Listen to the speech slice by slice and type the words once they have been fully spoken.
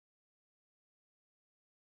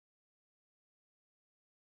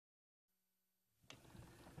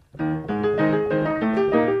Welcome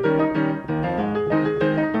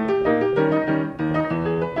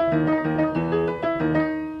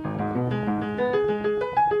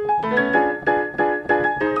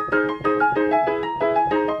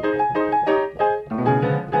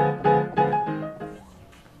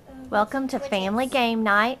to Family Game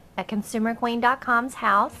Night at ConsumerQueen.com's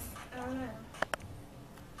house.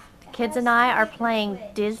 The kids and I are playing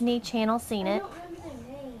Disney Channel Seen It. I don't remember their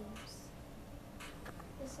names.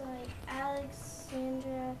 It's like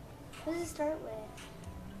Alexandra. What does it start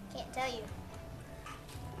with? Can't tell you.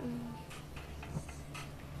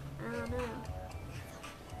 I don't know.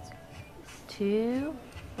 2,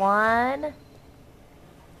 1.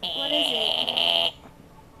 What is it?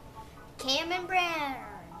 Cameron Browns.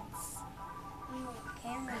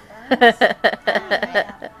 Cameron Burns?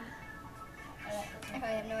 I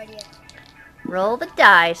have no idea. Roll the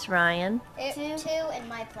dice, Ryan. Two and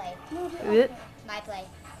my play. Oop. My play.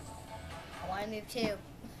 I want to move 2.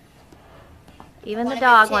 Even the wanna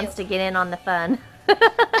dog move two. wants to get in on the fun.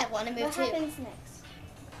 I want to move What 2. happens next?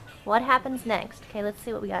 What happens next? Okay, let's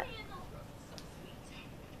see what we got.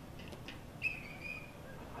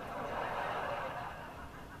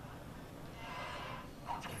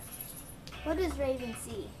 What does Raven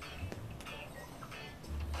see?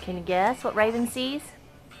 Can you guess what Raven sees?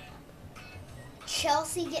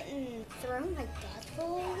 Chelsea getting thrown by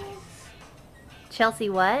dodgeballs. Chelsea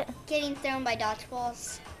what? Getting thrown by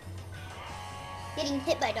dodgeballs. Getting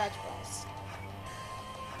hit by dodgeballs.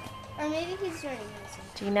 Or maybe he's already missing.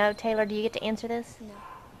 Do you know, Taylor, do you get to answer this? No.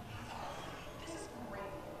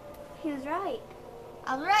 He was right.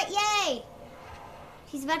 All right, yay!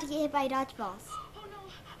 He's about to get hit by dodgeballs.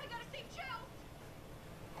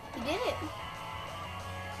 He did it.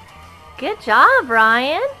 Good job,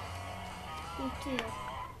 Ryan. Me too.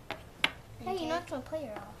 Hey, you knocked my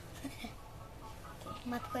player off.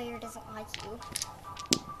 My player doesn't like you.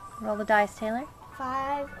 Roll the dice, Taylor.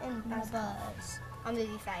 5 and My buzz. buzz. I'll move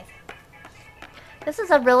you 5. This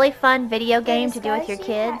is a really fun video game The to do with your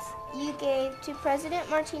disguise kids. you gave to President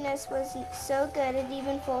Martinez was so good it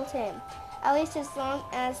even fooled him. At least as long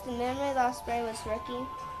as the memory loss spray was working.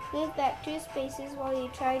 Move back 2 spaces while you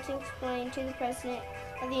try to explain to the President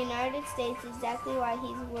of the United States exactly why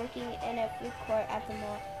he's working in a food court at the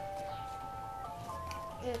mall.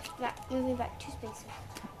 Moving back 2 spaces.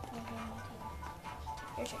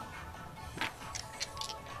 Your turn.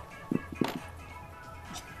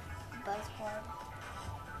 Buzz card.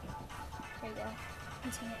 There you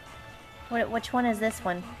go. Which one is this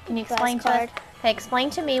one? Can you Buzz explain to us? card. Hey, explain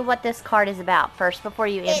to me what this card is about first before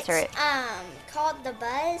you answer it. It's called the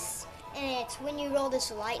Buzz, and it's when you roll this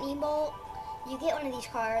lightning bolt, you get one of these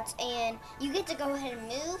cards, and you get to go ahead and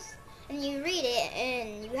move, and you read it,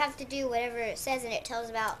 and you have to do whatever it says, and it tells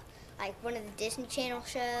about like one of the Disney Channel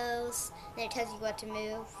shows, and it tells you what to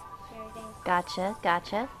move and everything. Gotcha,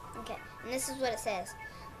 gotcha. Okay, and this is what it says.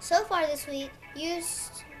 So far this week,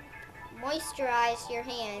 moisturize your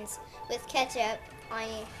hands with ketchup on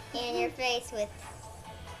you and your face with.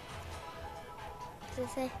 What does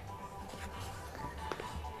it say?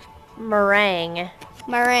 Meringue.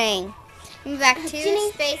 Meringue. Move back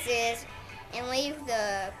 2 spaces and leave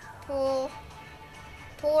the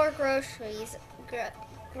poor groceries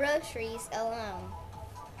alone.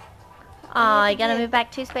 Aw, you gotta move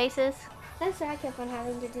back 2 spaces? That's what I kept on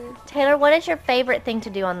having to do. Taylor, what is your favorite thing to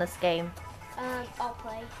do on this game? I'll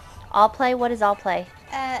play. All play? What is all play?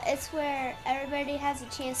 It's where everybody has a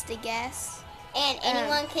chance to guess. And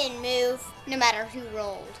anyone can move no matter who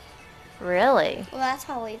rolled. Really? Well, that's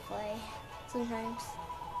how we play sometimes.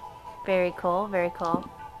 Very cool, very cool.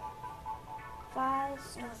 5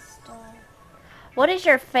 star. What is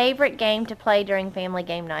your favorite game to play during family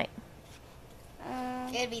game night?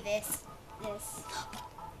 It'd be this.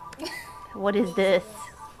 What is this?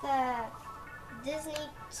 The Disney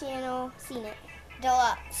Channel Seen It.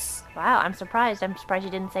 Deluxe. Wow, I'm surprised. I'm surprised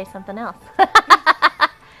you didn't say something else.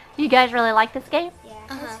 You guys really like this game? Yeah.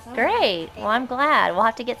 Uh-huh. Great. Well, I'm glad. We'll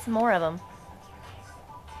have to get some more of them.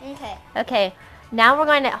 Okay. Okay, now we're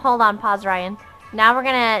going to, hold on, pause, Ryan. Now we're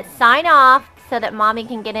going to sign off so that Mommy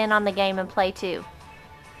can get in on the game and play too.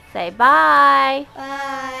 Say bye.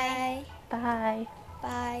 Bye. Bye.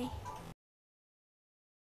 Bye.